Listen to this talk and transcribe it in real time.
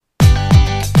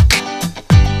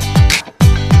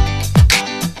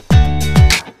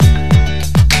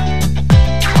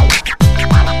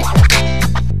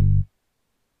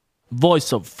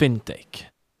Voice of Fintech.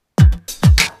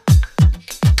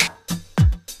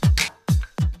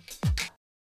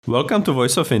 Welcome to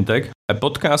Voice of Fintech, a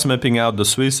podcast mapping out the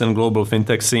Swiss and global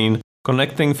fintech scene,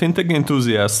 connecting fintech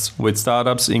enthusiasts with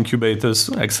startups, incubators,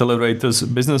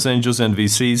 accelerators, business angels and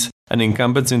VCs, and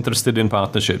incumbents interested in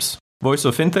partnerships. Voice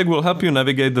of Fintech will help you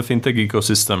navigate the fintech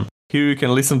ecosystem. Here you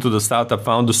can listen to the startup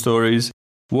founder stories,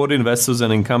 what investors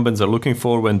and incumbents are looking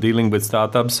for when dealing with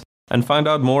startups, and find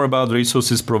out more about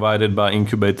resources provided by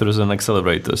incubators and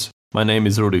accelerators. My name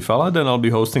is Rudy Falad and I'll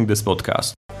be hosting this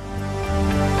podcast.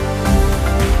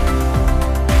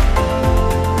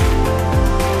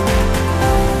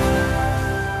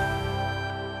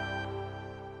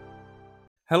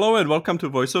 Hello and welcome to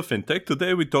Voice of Fintech.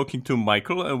 Today we're talking to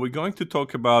Michael and we're going to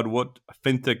talk about what a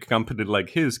fintech company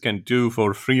like his can do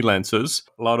for freelancers.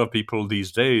 A lot of people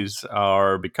these days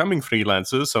are becoming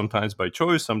freelancers, sometimes by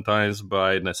choice, sometimes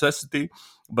by necessity.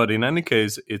 But in any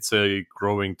case, it's a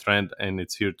growing trend and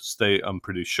it's here to stay, I'm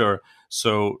pretty sure.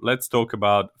 So let's talk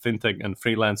about fintech and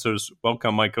freelancers.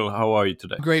 Welcome, Michael. How are you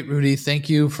today? Great, Rudy. Thank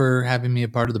you for having me a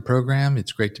part of the program.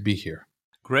 It's great to be here.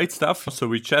 Great stuff. So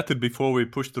we chatted before we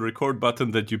pushed the record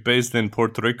button that you're based in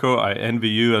Puerto Rico. I envy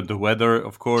you and the weather,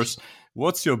 of course.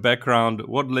 What's your background?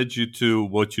 What led you to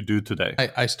what you do today?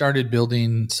 I started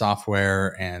building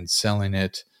software and selling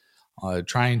it,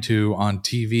 trying to on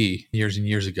TV years and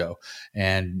years ago.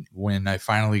 And when I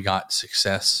finally got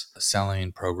success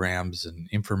selling programs and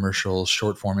infomercials,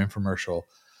 short form infomercial,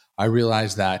 I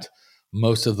realized that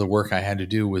most of the work I had to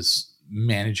do was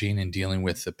managing and dealing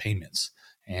with the payments.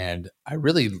 And I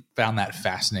really found that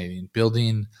fascinating,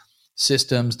 building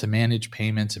systems to manage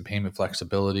payments and payment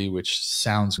flexibility, which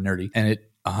sounds nerdy, and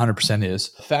it 100% is.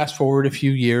 Fast forward a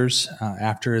few years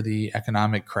after the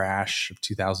economic crash of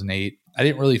 2008, I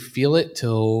didn't really feel it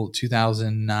till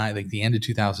 2009, like the end of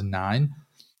 2009.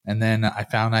 And then I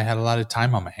found I had a lot of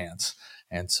time on my hands.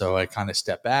 And so I kind of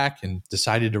stepped back and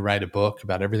decided to write a book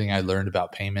about everything I learned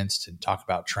about payments, to talk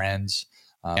about trends.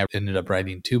 I ended up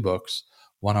writing 2 books.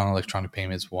 One on electronic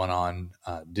payments, one on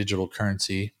digital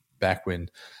currency, back when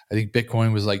I think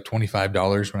Bitcoin was like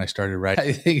 $25 when I started writing.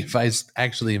 I think if I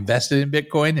actually invested in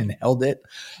Bitcoin and held it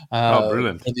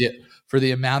brilliant. For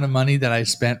the amount of money that I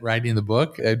spent writing the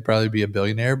book, I'd probably be a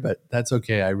billionaire, but that's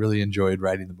okay. I really enjoyed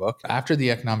writing the book. After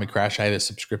the economic crash, I had a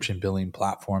subscription billing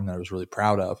platform that I was really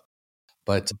proud of.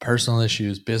 But personal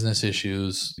issues, business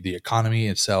issues, the economy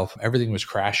itself, everything was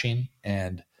crashing,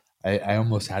 and I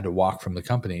almost had to walk from the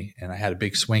company. And I had a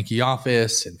big swanky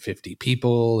office and 50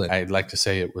 people. And I'd like to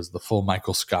say it was the full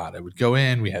Michael Scott. I would go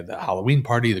in, we had the Halloween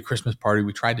party, the Christmas party.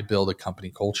 We tried to build a company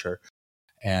culture,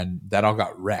 and that all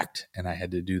got wrecked. And I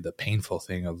had to do the painful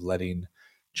thing of letting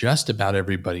just about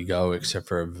everybody go except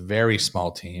for a very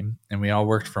small team. And we all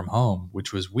worked from home,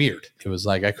 which was weird. It was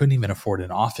like I couldn't even afford an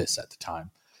office at the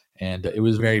time. And it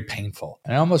was very painful.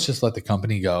 And I almost just let the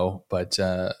company go. But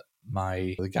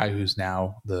the guy who's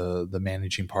now the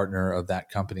managing partner of that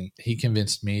company, he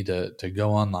convinced me to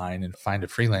go online and find a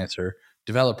freelancer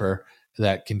developer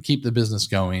that can keep the business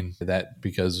going, that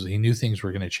because he knew things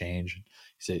were going to change.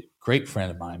 He's a great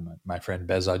friend of mine, my friend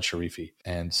Behzad Sharifi.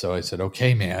 And so I said,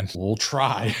 okay, man, we'll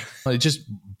try. It just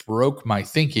broke my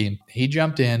thinking. He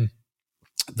jumped in.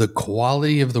 The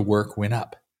quality of the work went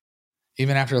up.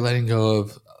 Even after letting go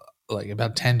of like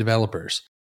about 10 developers,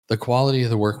 the quality of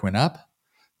the work went up.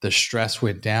 The stress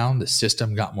went down. The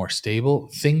system got more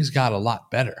stable. Things got a lot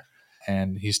better.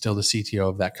 And he's still the CTO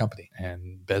of that company.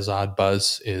 And Behzad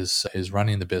Buzz is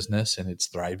running the business, and it's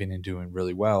thriving and doing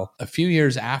really well. A few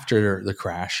years after the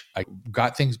crash, I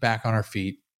got things back on our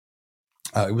feet.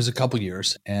 It was a couple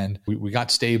years, and we got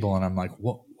stable. And I'm like,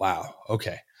 wow,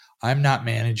 okay. I'm not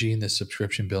managing the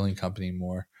subscription billing company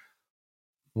anymore.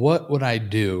 What would I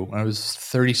do when I was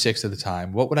 36 at the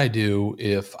time? What would I do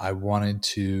if I wanted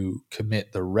to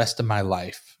commit the rest of my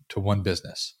life to one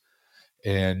business?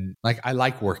 And like, I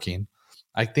like working.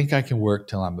 I think I can work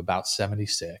till I'm about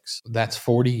 76. That's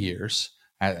 40 years.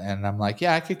 And I'm like,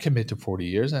 yeah, I could commit to 40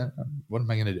 years. And what am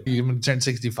I going to do? You're going to turn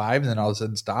 65 and then all of a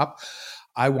sudden stop?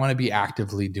 I want to be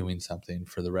actively doing something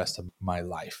for the rest of my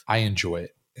life. I enjoy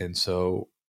it. And so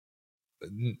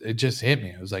it just hit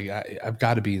me. I was like, I've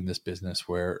got to be in this business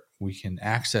where we can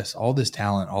access all this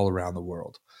talent all around the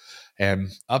world.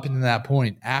 And up until that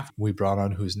point, after we brought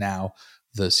on who's now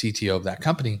the CTO of that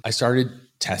company, I started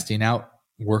testing out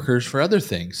workers for other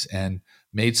things and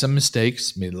made some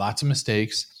mistakes, made lots of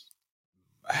mistakes,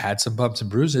 had some bumps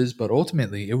and bruises, but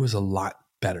ultimately it was a lot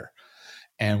better.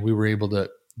 And we were able to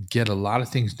get a lot of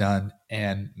things done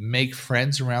and make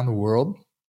friends around the world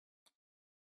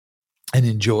and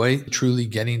enjoy truly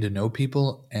getting to know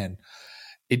people. And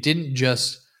it didn't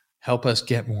just help us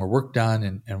get more work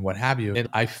done and what have you. And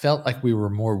I felt like we were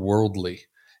more worldly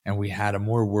and we had a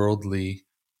more worldly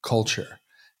culture.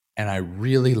 And I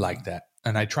really like that.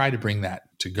 And I try to bring that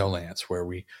to GoLance, where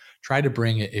we try to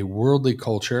bring a worldly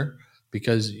culture,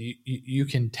 because you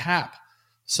can tap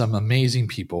some amazing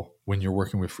people when you're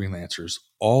working with freelancers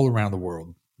all around the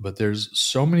world. But there's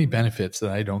so many benefits that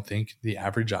I don't think the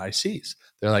average eye sees.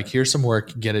 They're like, here's some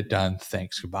work, get it done,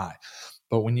 thanks, goodbye.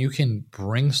 But when you can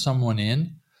bring someone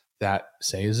in that,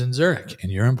 say, is in Zurich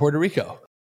and you're in Puerto Rico,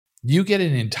 you get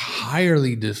an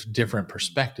entirely different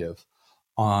perspective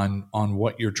on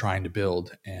what you're trying to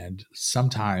build. And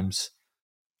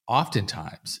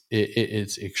oftentimes,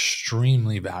 it's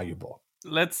extremely valuable.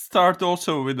 Let's start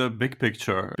also with the big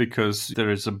picture, because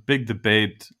there is a big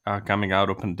debate coming out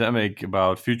of pandemic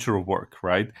about future of work,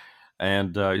 right?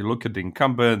 And you look at the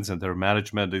incumbents and their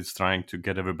management is trying to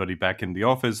get everybody back in the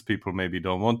office. People maybe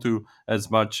don't want to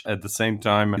as much. At the same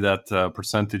time, that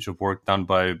percentage of work done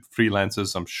by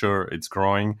freelancers, I'm sure it's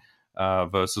growing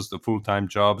versus the full-time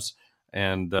jobs.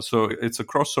 And so it's a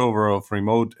crossover of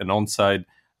remote and on-site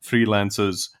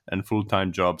freelancers and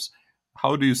full-time jobs.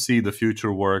 How do you see the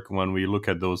future work when we look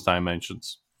at those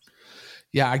dimensions?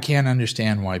 Yeah, I can't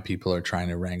understand why people are trying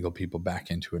to wrangle people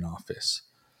back into an office.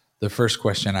 The first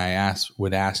question I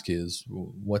would ask is,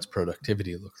 what's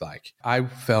productivity look like? I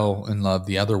fell in love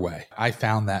the other way. I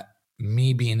found that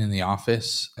me being in the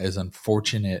office, as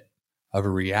unfortunate of a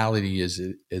reality as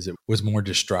it was, more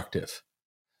destructive.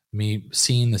 Me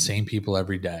seeing the same people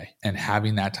every day and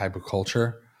having that type of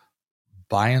culture,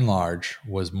 by and large,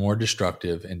 was more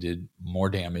destructive and did more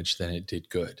damage than it did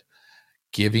good.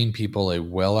 Giving people a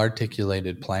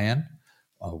well-articulated plan,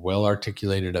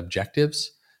 well-articulated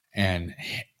objectives, and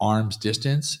arm's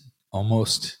distance,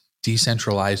 almost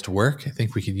decentralized work, I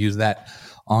think we could use that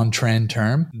on-trend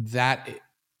term, that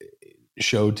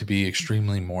showed to be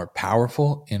extremely more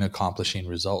powerful in accomplishing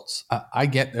results. I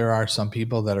get there are some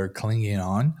people that are clinging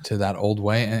on to that old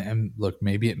way, and look,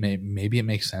 maybe it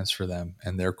makes sense for them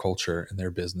and their culture and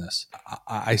their business.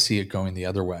 I see it going the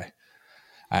other way.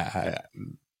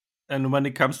 And when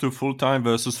it comes to full-time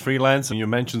versus freelance, and you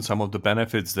mentioned some of the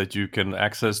benefits that you can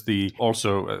access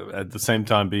also at the same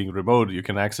time being remote, you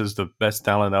can access the best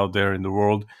talent out there in the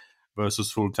world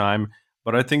versus full-time.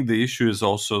 But I think the issue is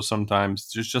also sometimes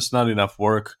there's just not enough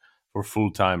work for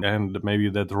full-time. And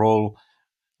maybe that role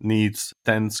needs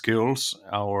 10 skills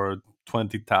or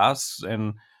 20 tasks,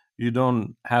 and you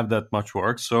don't have that much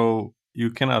work. So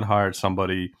you cannot hire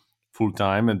somebody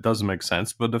full-time. It doesn't make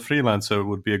sense. But the freelancer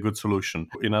would be a good solution.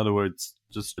 In other words,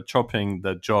 just chopping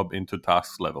that job into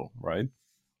task level, right?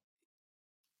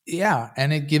 Yeah.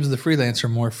 And it gives the freelancer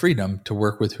more freedom to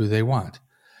work with who they want.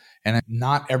 And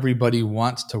not everybody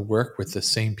wants to work with the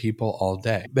same people all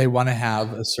day. They want to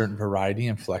have a certain variety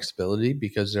and flexibility,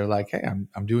 because they're like, hey,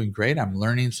 I'm doing great. I'm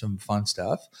learning some fun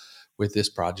stuff with this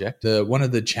project. One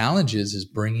of the challenges is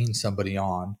bringing somebody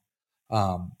on,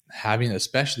 having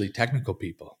especially technical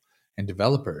people and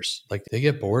developers. Like, they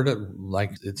get bored of,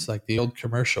 it's like the old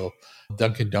commercial,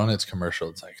 Dunkin' Donuts commercial.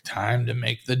 It's like, time to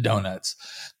make the donuts.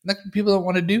 Like, people don't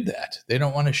want to do that. They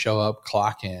don't want to show up,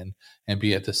 clock in, and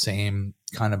be at the same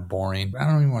kind of boring, I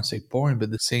don't even want to say boring,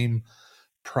 but the same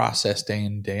process day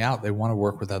in, day out. They want to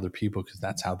work with other people because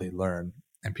that's how they learn.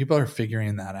 And people are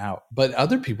figuring that out. But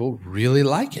other people really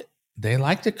like it. They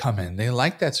like to come in. They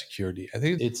like that security. I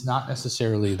think it's not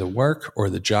necessarily the work or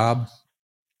the job.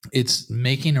 It's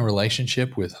making a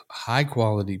relationship with high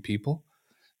quality people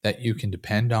that you can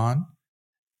depend on,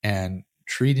 and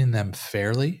treating them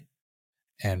fairly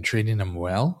and treating them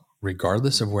well,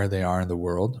 regardless of where they are in the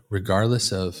world,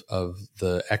 regardless of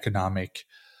the economic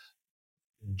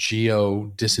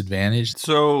geo disadvantage.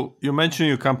 So you mentioned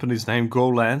your company's name,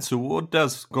 GoLance. So what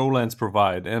does GoLance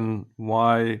provide, and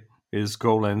why is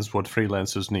GoLance what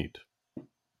freelancers need?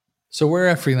 So we're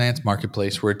a freelance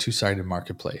marketplace. We're a two-sided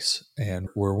marketplace, and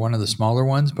we're one of the smaller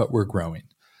ones, but we're growing.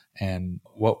 And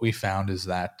what we found is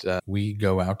that we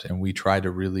go out and we try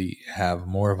to really have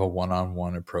more of a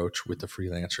one-on-one approach with the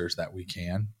freelancers that we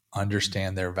can,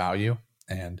 understand their value,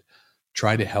 and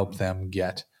try to help them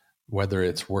get, whether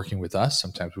it's working with us,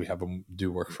 sometimes we have them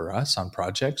do work for us on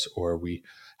projects, or we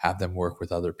have them work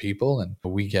with other people. And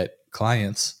we get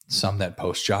clients, some that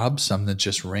post jobs, some that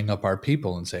just ring up our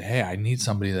people and say, hey, I need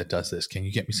somebody that does this. Can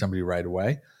you get me somebody right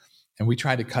away? And we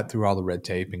try to cut through all the red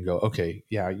tape and go, okay,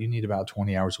 yeah, you need about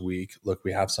 20 hours a week. Look,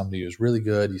 we have somebody who's really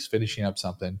good. He's finishing up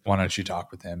something. Why don't you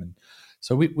talk with him? And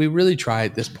so we really try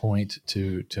at this point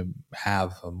to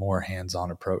have a more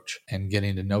hands-on approach and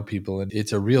getting to know people. And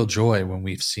it's a real joy when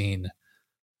we've seen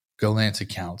GoLance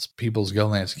accounts, people's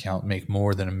GoLance account make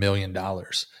more than $1 million.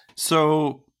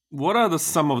 So What are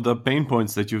some of the pain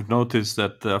points that you've noticed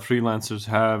that freelancers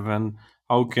have, and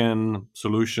how can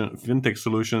fintech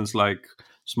solutions like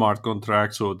smart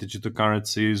contracts or digital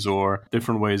currencies or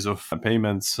different ways of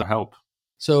payments help?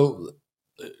 So,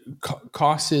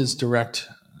 cost is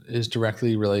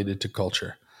directly related to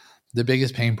culture. The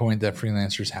biggest pain point that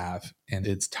freelancers have, and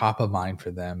it's top of mind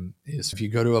for them, is if you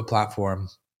go to a platform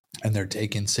and they're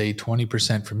taking, say,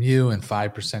 20% from you and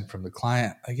 5% from the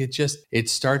client, like it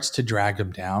starts to drag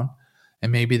them down.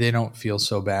 And maybe they don't feel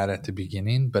so bad at the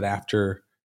beginning, but after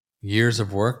years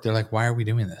of work, they're like, why are we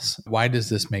doing this? Why does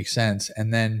this make sense?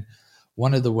 And then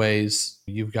one of the ways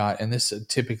you've got, and this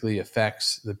typically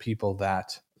affects the people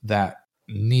that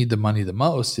need the money the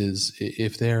most, is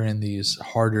if they're in these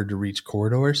harder to reach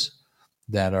corridors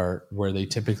that are where they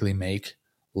typically make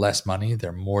less money,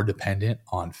 they're more dependent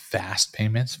on fast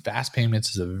payments. Fast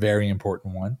payments is a very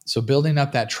important one. So building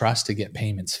up that trust to get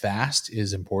payments fast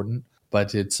is important,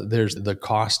 but there's the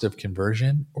cost of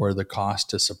conversion or the cost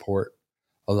to support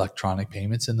electronic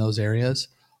payments in those areas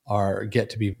get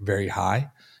to be very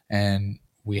high. And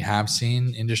we have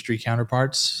seen industry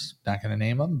counterparts, not going to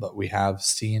name them, but we have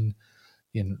seen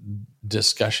in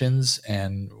discussions,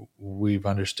 and we've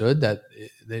understood that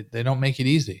they don't make it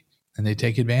easy, and they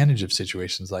take advantage of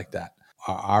situations like that.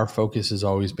 Our focus has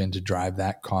always been to drive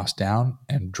that cost down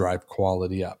and drive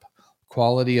quality up.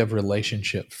 Quality of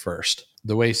relationship first.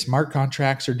 The way smart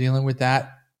contracts are dealing with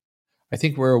that, I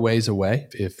think we're a ways away.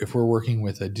 If we're working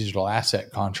with a digital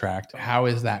asset contract, how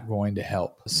is that going to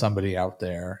help somebody out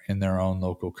there in their own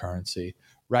local currency?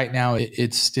 Right now,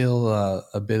 it's still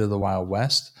a bit of the Wild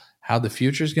West. How the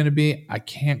future is going to be, I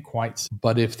can't quite.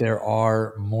 But if there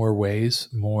are more ways,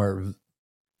 more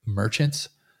merchants,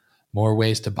 more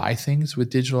ways to buy things with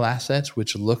digital assets,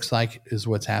 which looks like is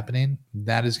what's happening,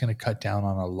 that is going to cut down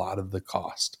on a lot of the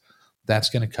cost. That's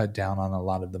going to cut down on a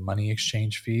lot of the money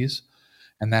exchange fees.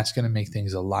 And that's going to make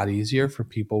things a lot easier for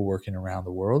people working around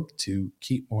the world to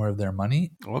keep more of their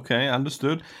money. Okay,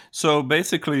 understood. So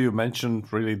basically, you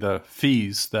mentioned really the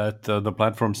fees that the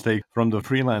platforms take from the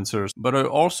freelancers, but I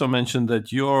also mentioned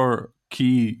that your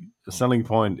key selling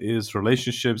point is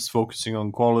relationships, focusing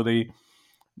on quality.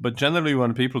 But generally,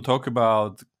 when people talk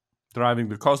about driving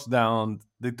the cost down,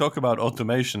 they talk about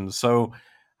automation. So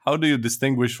how do you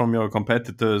distinguish from your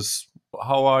competitors?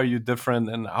 How are you different,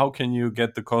 and how can you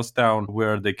get the cost down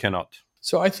where they cannot?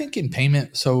 So I think in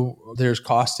payment, so there's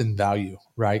cost and value,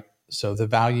 right? So the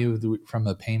value from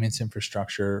a payments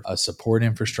infrastructure, a support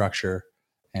infrastructure,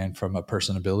 and from a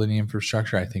personability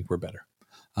infrastructure, I think we're better.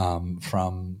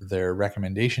 From their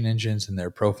recommendation engines and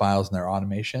their profiles and their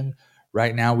automation,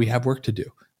 right now we have work to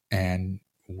do, and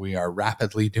we are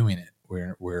rapidly doing it.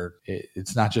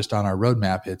 It's not just on our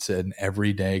roadmap; it's an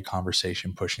everyday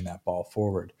conversation pushing that ball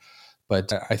forward.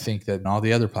 But I think that all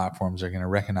the other platforms are going to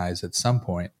recognize at some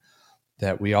point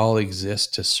that we all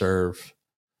exist to serve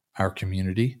our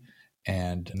community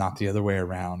and not the other way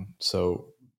around.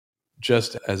 So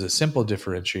just as a simple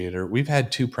differentiator, we've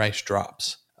had 2 price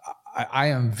drops. I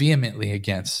am vehemently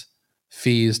against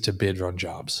fees to bid on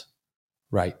jobs,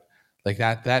 right? Like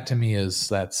that to me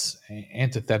that's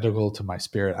antithetical to my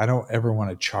spirit. I don't ever want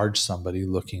to charge somebody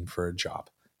looking for a job,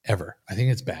 ever. I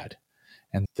think it's bad.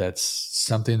 And that's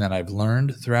something that I've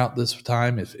learned throughout this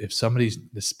time. If somebody's,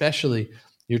 especially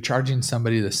you're charging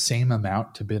somebody the same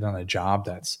amount to bid on a job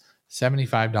that's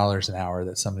 $75 an hour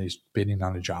that somebody's bidding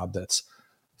on a job that's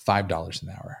 $5 an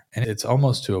hour. And it's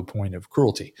almost to a point of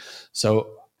cruelty. So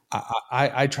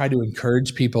I try to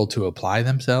encourage people to apply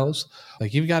themselves.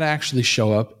 Like you've got to actually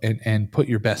show up and put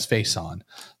your best face on.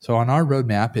 So on our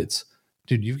roadmap, it's,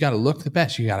 dude, you've got to look the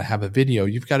best. You got to have a video.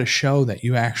 You've got to show that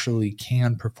you actually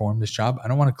can perform this job. I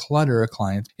don't want to clutter a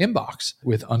client's inbox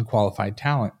with unqualified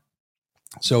talent.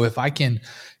 So if I can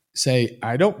say,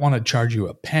 I don't want to charge you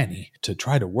a penny to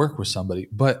try to work with somebody,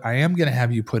 but I am going to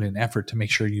have you put in effort to make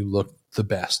sure you look the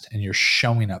best and you're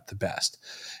showing up the best.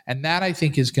 And that I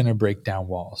think is going to break down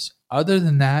walls. Other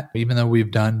than that, even though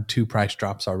we've done 2 price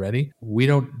drops already, we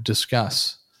don't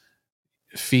discuss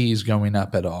fees going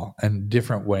up at all and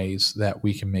different ways that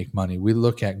we can make money. We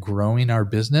look at growing our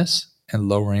business and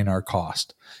lowering our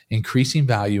cost. Increasing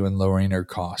value and lowering our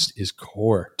cost is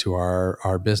core to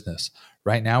our business.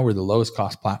 Right now, we're the lowest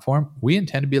cost platform. We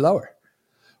intend to be lower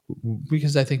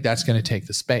because I think that's going to take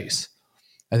the space.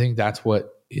 I think that's what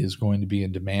is going to be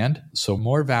in demand. So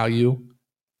more value,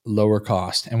 lower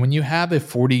cost. And when you have a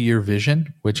 40-year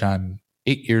vision, which I'm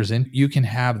 8 years in, you can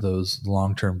have those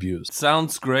long-term views.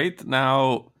 Sounds great.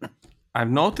 Now,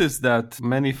 I've noticed that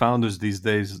many founders these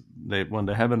days, when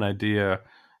they have an idea,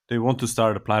 they want to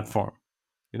start a platform.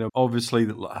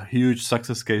 Obviously, huge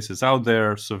success cases out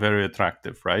there, so very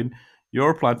attractive, right?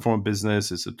 your platform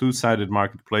business is a two-sided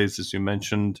marketplace, as you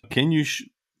mentioned. Can you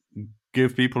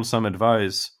give people some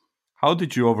advice? How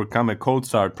did you overcome a cold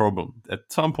start problem? At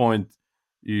some point,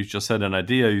 you just had an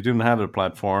idea. You didn't have a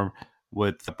platform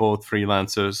with both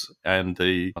freelancers and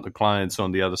the clients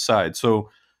on the other side. So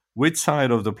which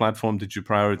side of the platform did you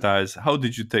prioritize? How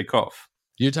did you take off?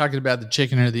 You're talking about the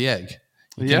chicken or the egg.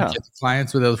 You Yeah, can't get the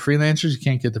clients without the freelancers. You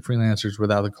can't get the freelancers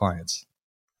without the clients.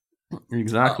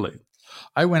 exactly.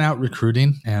 I went out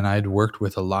recruiting, and I'd worked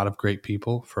with a lot of great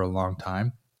people for a long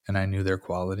time, and I knew their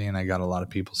quality, and I got a lot of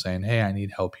people saying, hey, I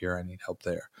need help here, I need help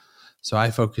there. So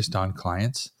I focused on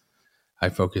clients. I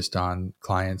focused on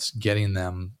clients, getting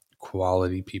them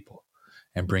quality people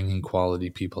and bringing quality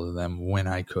people to them when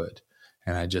I could.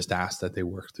 And I just asked that they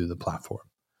work through the platform.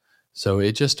 So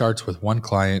it just starts with one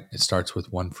client. It starts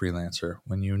with one freelancer.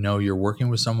 When you know you're working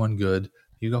with someone good,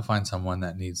 you go find someone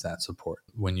that needs that support.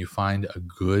 When you find a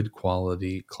good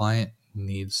quality client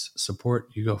needs support,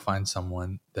 you go find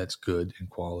someone that's good in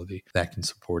quality that can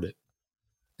support it.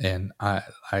 And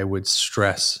I would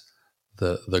stress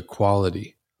the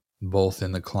quality both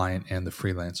in the client and the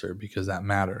freelancer, because that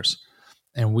matters.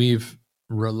 And we've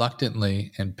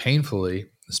reluctantly and painfully,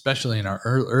 especially in our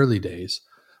early days,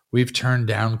 we've turned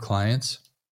down clients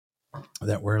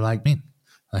that were like me.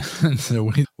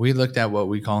 So we looked at what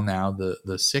we call now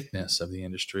the sickness of the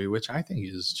industry, which I think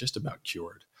is just about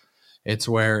cured. It's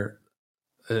where,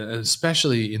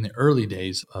 especially in the early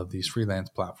days of these freelance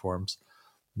platforms,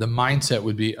 the mindset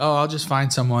would be, oh, I'll just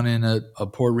find someone in a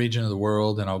poor region of the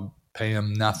world and I'll pay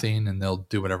them nothing and they'll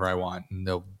do whatever I want and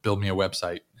they'll build me a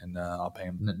website and I'll pay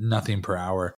them nothing per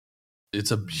hour.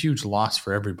 It's a huge loss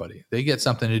for everybody. They get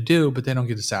something to do, but they don't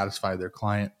get to satisfy their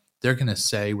client. They're going to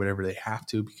say whatever they have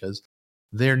to because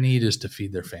their need is to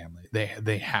feed their family.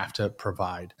 They have to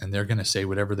provide, and they're going to say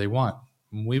whatever they want.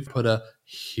 We've put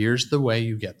here's the way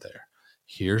you get there.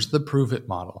 Here's the prove it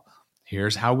model.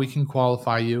 Here's how we can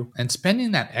qualify you. And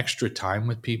spending that extra time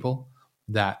with people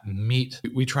that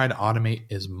we try to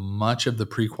automate as much of the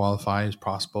pre-qualify as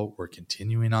possible. We're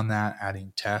continuing on that,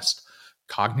 adding tests,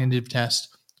 cognitive tests,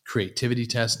 creativity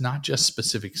tests, not just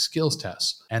specific skills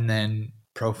tests, and then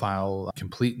profile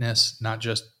completeness, not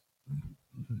just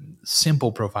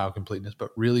simple profile completeness,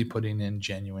 but really putting in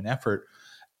genuine effort,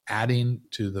 adding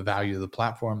to the value of the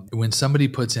platform. When somebody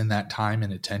puts in that time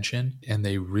and attention and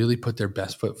they really put their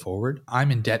best foot forward,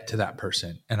 I'm in debt to that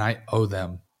person and I owe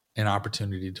them an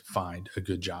opportunity to find a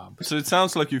good job. So it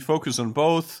sounds like you focus on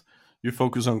both. You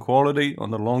focus on quality,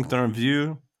 on the long-term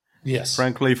view. Yes.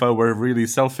 Frankly, if I were really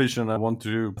selfish and I want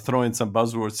to throw in some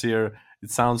buzzwords here, it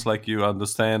sounds like you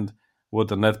understand what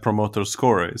the net promoter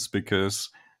score is, because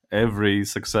every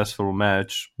successful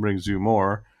match brings you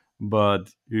more, but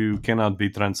you cannot be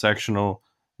transactional.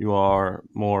 You are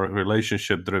more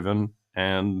relationship driven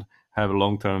and have a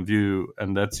long-term view,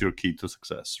 and that's your key to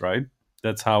success, right?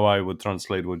 That's how I would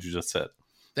translate what you just said.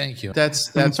 Thank you. That's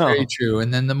very true.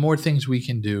 And then the more things we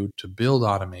can do to build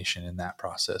automation in that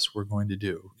process, we're going to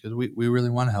do, because we really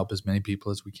want to help as many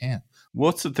people as we can.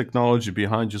 What's the technology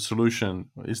behind your solution?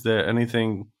 Is there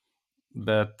anything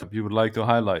that you would like to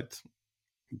highlight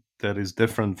that is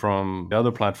different from the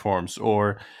other platforms?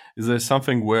 Or is there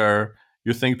something where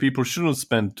you think people shouldn't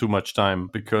spend too much time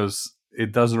because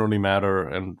it doesn't really matter,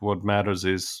 and what matters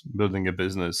is building a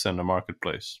business and a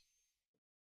marketplace?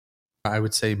 I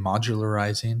would say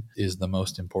modularizing is the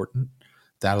most important.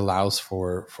 That allows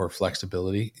for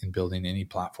flexibility in building any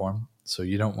platform. So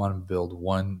you don't want to build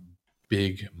one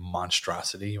big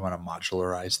monstrosity. You want to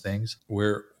modularize things.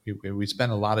 We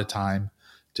spend a lot of time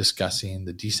discussing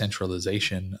the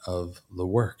decentralization of the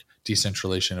work,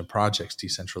 decentralization of projects,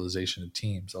 decentralization of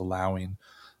teams, allowing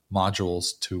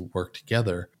modules to work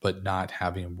together, but not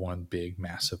having one big,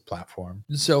 massive platform.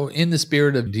 So in the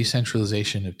spirit of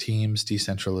decentralization of teams,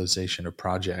 decentralization of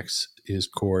projects is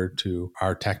core to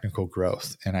our technical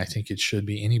growth. And I think it should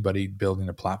be anybody building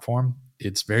a platform.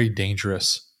 It's very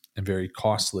dangerous and very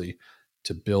costly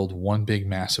to build one big,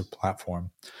 massive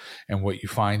platform. And what you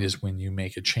find is when you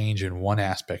make a change in one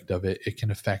aspect of it, it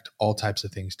can affect all types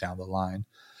of things down the line.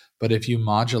 But if you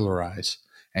modularize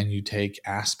and you take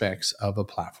aspects of a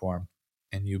platform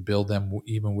and you build them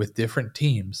even with different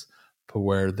teams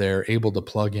where they're able to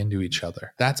plug into each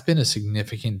other, that's been a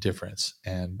significant difference.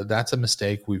 And that's a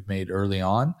mistake we've made early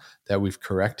on that we've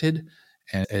corrected,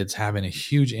 and it's having a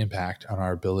huge impact on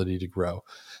our ability to grow.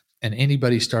 And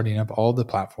anybody starting up, all the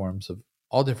platforms of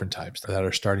all different types that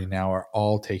are starting now are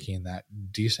all taking that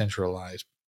decentralized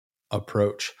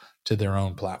approach to their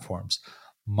own platforms,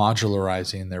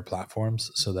 modularizing their platforms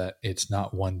so that it's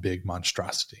not one big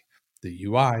monstrosity. The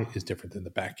UI is different than the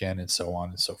back end, and so on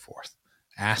and so forth.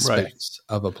 Right. aspects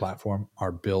of a platform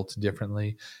are built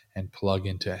differently and plug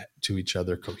into each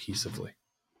other cohesively.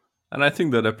 And I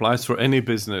think that applies for any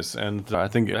business. And I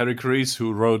think Eric Ries,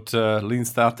 who wrote Lean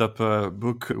Startup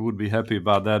book, would be happy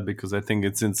about that because I think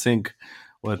it's in sync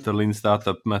with the Lean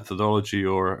Startup methodology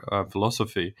or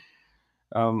philosophy.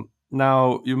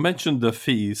 Now, you mentioned the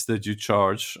fees that you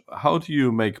charge. How do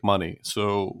you make money?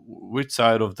 So, which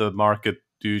side of the market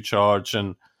do you charge,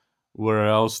 and where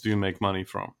else do you make money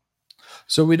from?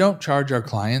 So we don't charge our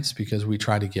clients because we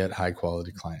try to get high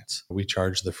quality clients. We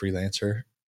charge the freelancer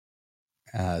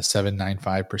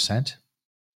 7.95%,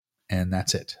 and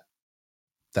that's it.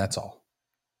 That's all.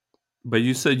 But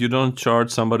you said you don't charge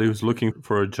somebody who's looking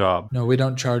for a job. No, we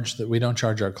don't charge that. We don't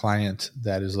charge our client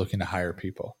that is looking to hire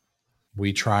people.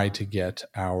 We try to get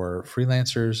our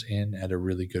freelancers in at a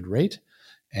really good rate,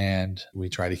 and we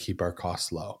try to keep our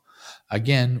costs low.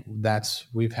 Again,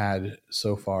 we've had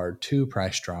so far 2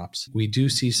 price drops. We do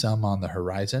see some on the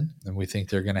horizon, and we think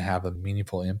they're going to have a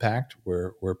meaningful impact.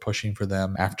 We're pushing for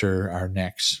them after our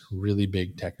next really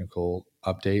big technical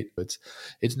update.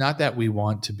 It's not that we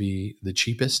want to be the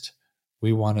cheapest.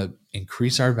 We want to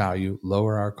increase our value,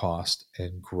 lower our cost,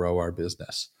 and grow our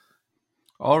business.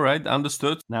 All right,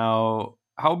 understood. Now,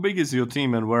 how big is your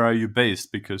team and where are you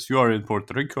based? Because you are in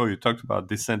Puerto Rico, you talked about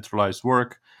decentralized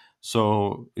work.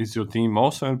 So is your team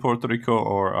also in Puerto Rico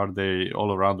or are they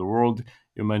all around the world?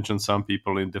 You mentioned some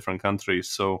people in different countries.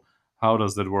 So how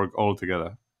does that work all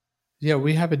together? Yeah,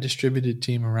 we have a distributed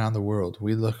team around the world.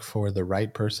 We look for the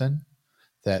right person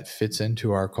that fits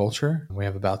into our culture. We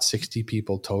have about 60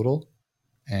 people total.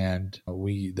 And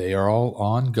they are all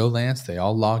on GoLance. They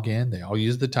all log in. They all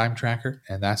use the time tracker,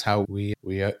 and that's how we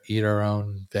eat our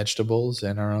own vegetables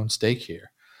and our own steak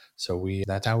here. So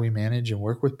that's how we manage and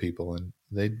work with people, and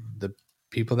the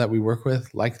people that we work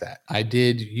with like that. I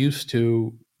did used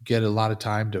to get a lot of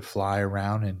time to fly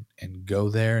around and go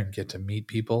there and get to meet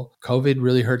people. COVID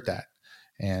really hurt that.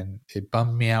 And it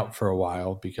bummed me out for a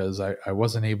while because I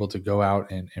wasn't able to go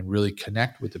out and really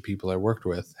connect with the people I worked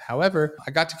with. However, I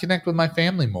got to connect with my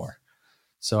family more.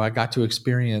 So I got to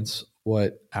experience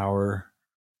what our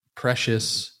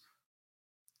precious,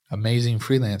 amazing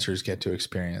freelancers get to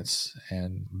experience,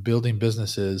 and building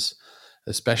businesses,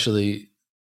 especially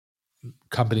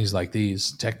companies like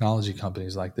these, technology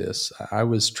companies like this. I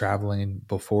was traveling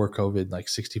before COVID like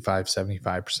 65,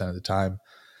 75% of the time.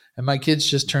 And my kids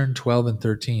just turned 12 and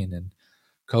 13. And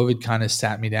COVID kind of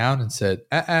sat me down and said,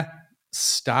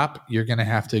 stop. You're going to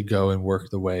have to go and work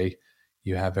the way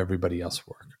you have everybody else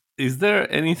work. Is there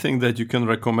anything that you can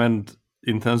recommend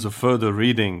in terms of further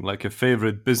reading, like a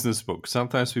favorite business book?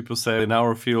 Sometimes people say in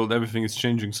our field, everything is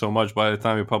changing so much. By the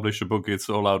time you publish a book, it's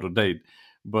all out of date.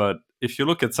 But if you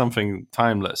look at something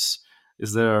timeless,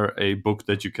 is there a book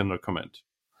that you can recommend?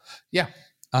 Yeah.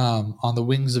 On the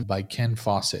Wings by Ken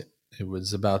Fawcett. It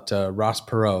was about Ross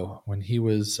Perot when he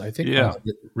was, I think, one of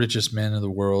the richest men in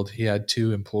the world. He had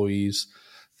 2 employees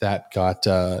that got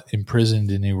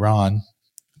imprisoned in Iran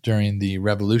during the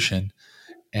revolution.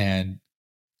 And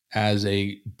as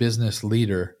a business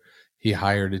leader, he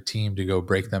hired a team to go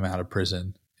break them out of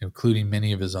prison, including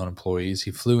many of his own employees.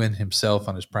 He flew in himself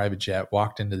on his private jet,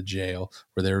 walked into the jail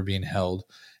where they were being held,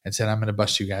 and said, I'm going to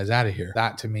bust you guys out of here.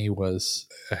 That to me was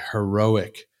a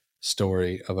heroic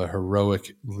story of a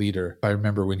heroic leader. I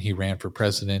remember when he ran for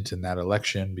president in that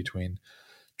election between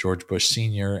George Bush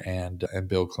Sr. and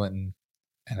Bill Clinton.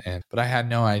 But I had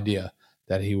no idea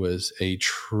that he was a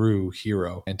true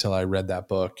hero until I read that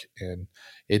book. And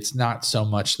it's not so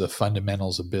much the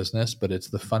fundamentals of business, but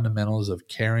it's the fundamentals of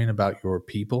caring about your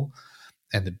people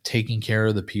and taking care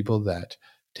of the people that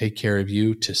take care of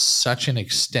you to such an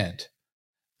extent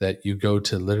that you go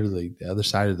to literally the other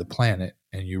side of the planet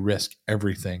and you risk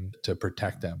everything to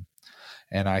protect them.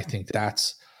 And I think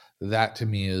that to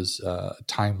me is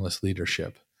timeless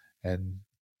leadership. And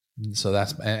so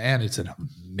and it's an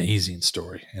amazing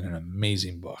story and an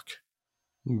amazing book.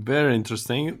 Very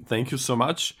interesting. Thank you so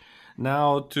much.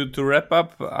 Now, to wrap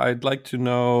up, I'd like to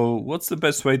know what's the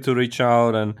best way to reach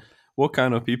out and what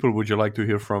kind of people would you like to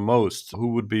hear from most?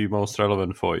 Who would be most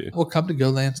relevant for you? Well, come to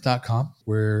golance.com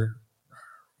where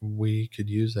we could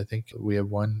use, I think we have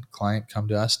one client come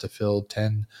to us to fill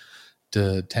 10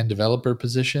 developer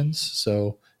positions.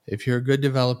 So if you're a good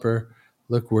developer,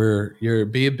 look,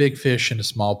 be a big fish in a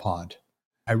small pond.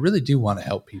 I really do want to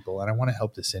help people and I want to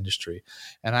help this industry.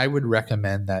 And I would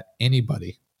recommend that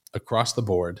anybody across the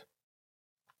board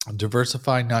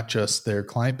diversify not just their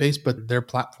client base, but their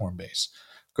platform base.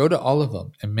 Go to all of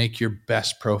them and make your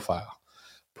best profile.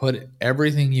 Put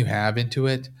everything you have into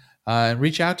it and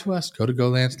reach out to us. Go to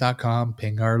golance.com,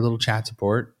 ping our little chat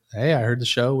support, hey, I heard the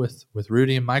show with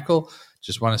Rudy and Michael.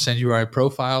 Just want to send you our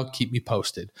profile. Keep me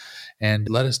posted and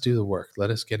let us do the work. Let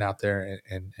us get out there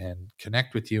and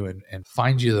connect with you and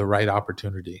find you the right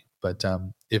opportunity. But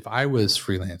if I was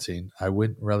freelancing, I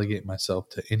wouldn't relegate myself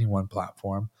to any one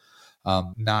platform.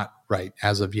 Not right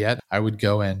as of yet. I would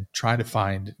go and try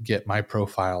to get my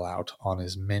profile out on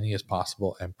as many as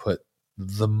possible and put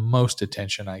the most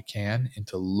attention I can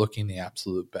into looking the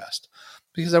absolute best,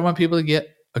 because I want people to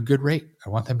get a good rate. I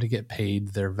want them to get paid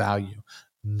their value,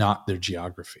 not their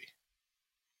geography.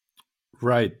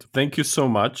 Right. Thank you so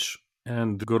much.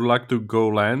 And good luck to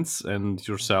GoLance and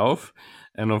yourself.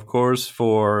 And of course,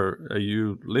 for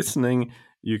you listening,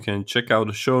 you can check out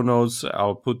the show notes.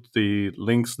 I'll put the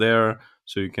links there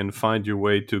so you can find your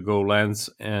way to GoLance.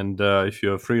 And if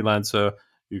you're a freelancer,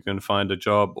 you can find a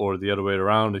job, or the other way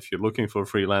around. If you're looking for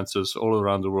freelancers all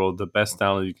around the world, the best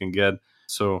talent you can get.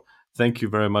 So thank you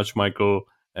very much, Michael.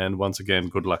 And once again,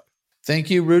 good luck. Thank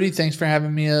you, Rudy. Thanks for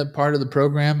having me a part of the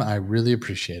program. I really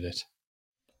appreciate it.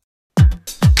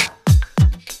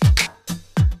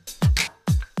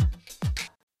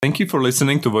 Thank you for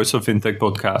listening to Voice of Fintech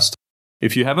podcast.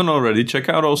 If you haven't already, check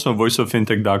out also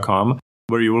voiceoffintech.com,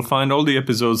 where you will find all the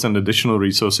episodes and additional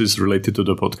resources related to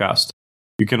the podcast.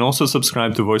 You can also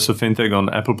subscribe to Voice of Fintech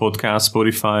on Apple Podcasts,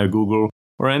 Spotify, Google,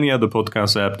 or any other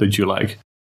podcast app that you like.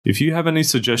 If you have any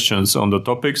suggestions on the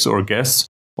topics or guests,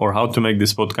 or how to make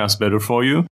this podcast better for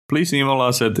you, please email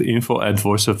us at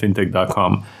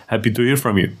info@voiceoffintech.com. Happy to hear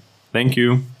from you. Thank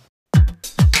you.